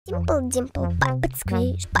Dimple, dimple, puppet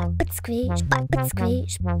squish, puppet squish, puppet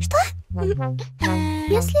squish. Что?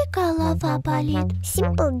 Если голова болит.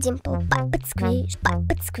 Simple, dimple, puppet squish,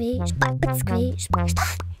 puppet squish, puppet squish. Что?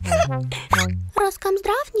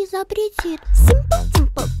 Роскомздрав не запретит. Simple,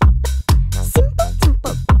 dimple, simple,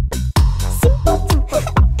 dimple, simple, dimple,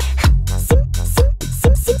 simple,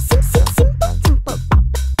 dimple,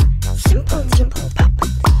 simple, dimple,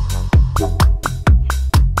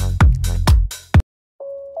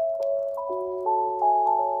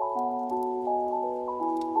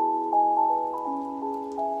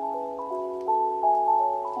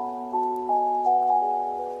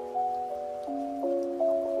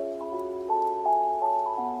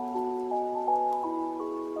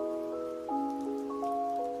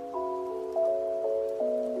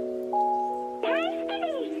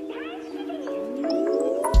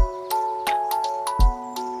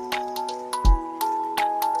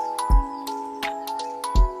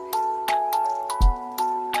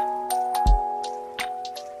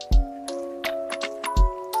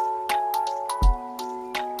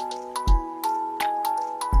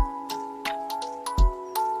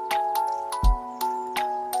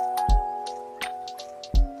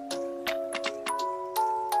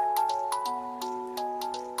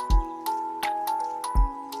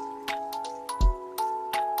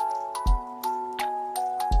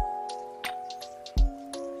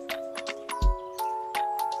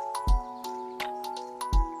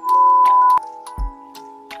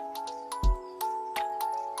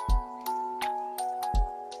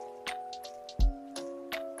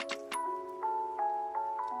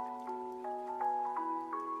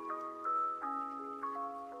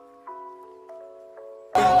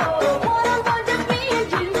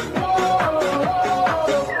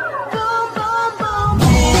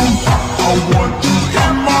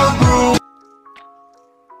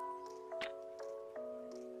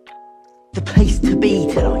 the place to be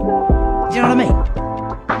tonight. Do you know what I mean?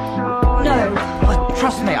 No. But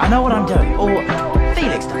trust me, I know what I'm doing. Or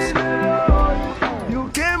Felix does. You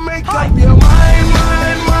can't make up your mind.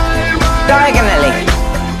 Diagonally.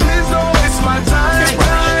 Please don't waste my time.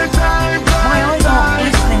 My eyes aren't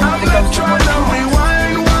listening to the ghost of my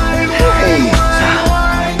mind. Hey.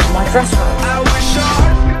 My dress code. I wish I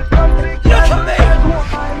Look at me.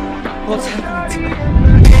 What's happening to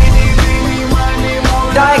me?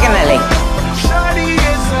 Diagonally.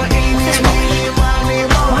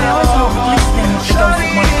 My eyes aren't listening to the ghost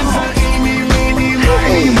of my heart.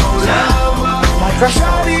 Hey. My dress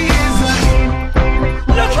code.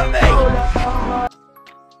 Look at me.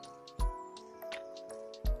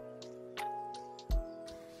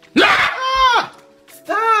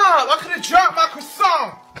 Stop! I could have dropped my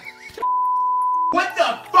croissant. What the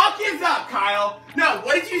fuck is up, Kyle? No,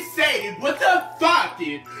 what did you say, dude? What the fuck,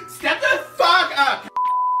 dude? Step the fuck up!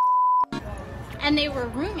 And they were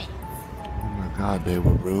roommates. Oh my god, they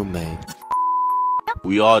were roommates.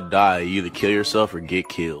 We all die. You either kill yourself or get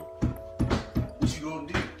killed. What you gonna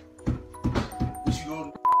do? What you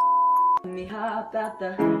gonna do? Me hop out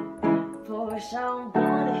the Porsche, I don't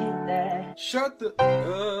wanna hit that. Shut the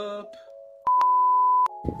up.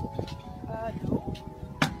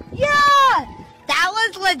 Yeah! That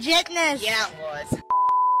was legitness. Yeah, it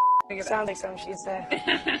was. Sounds like something she'd say.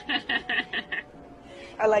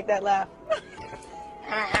 I like that laugh.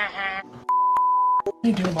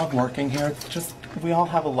 I do love working here. It's just, we all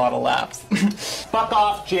have a lot of laughs. Fuck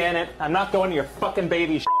off, Janet. I'm not going to your fucking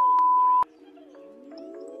baby sh**.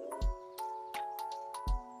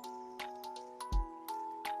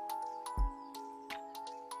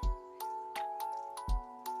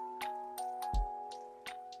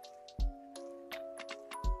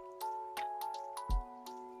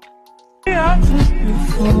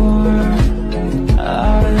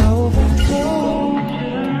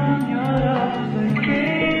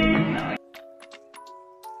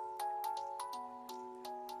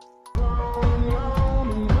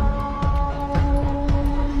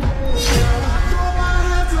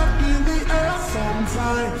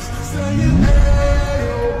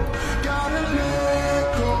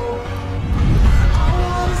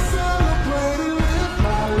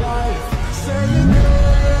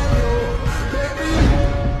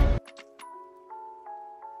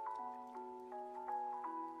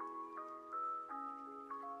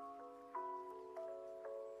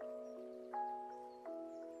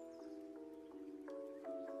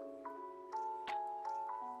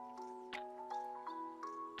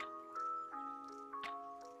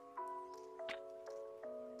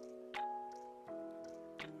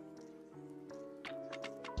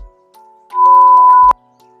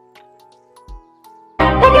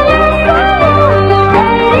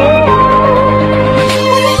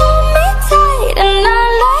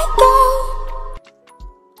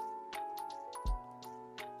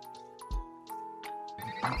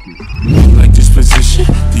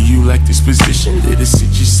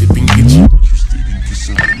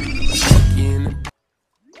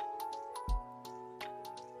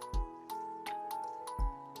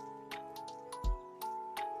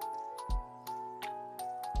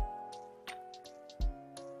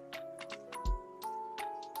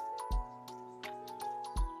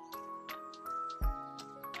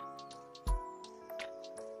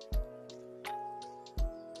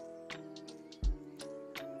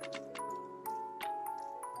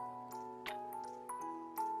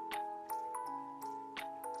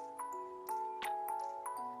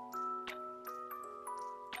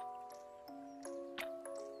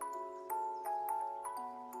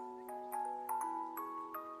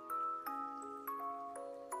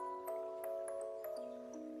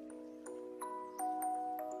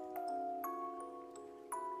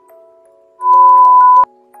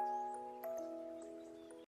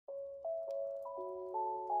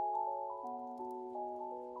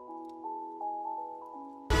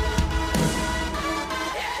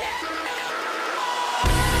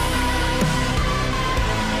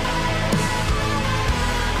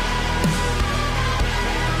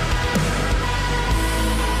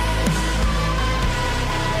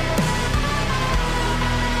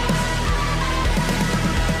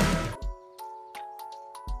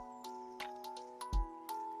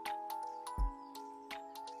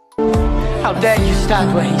 How dare you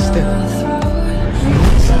stand where he stood?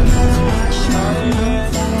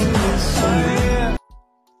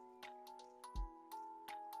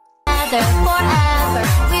 Forever,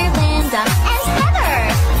 we're Linda and Heather,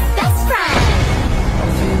 best friends. I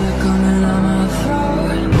feel it coming on my throat.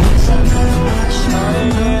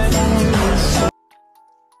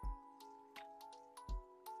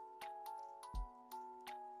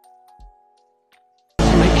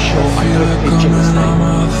 Make sure I don't pitch in his name.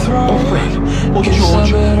 Or Fred, or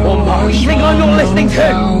George, or Mark. You think I'm not listening to?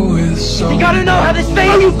 You think I don't know how this feels?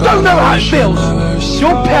 No, you don't know how it feels!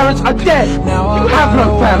 Your parents are dead! You have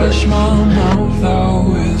no family! I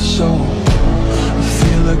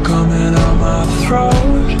feel it coming out my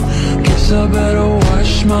throat. Guess I better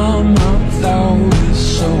wash my mouth out with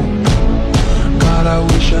soap. God, I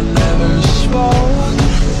wish I never spoke.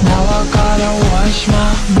 Now I gotta wash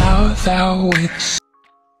my mouth out with soap.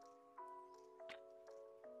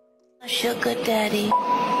 Sugar daddy,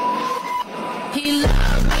 he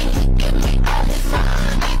loved me, give me all his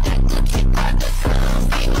money, that Gucci bought the slum,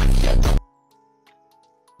 be my sugar.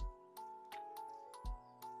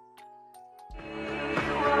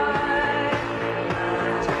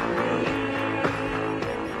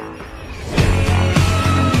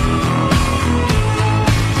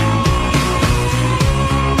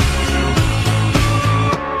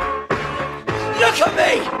 Look at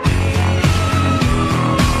me!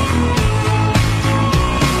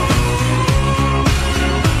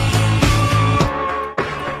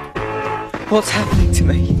 What's happening to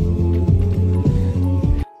me?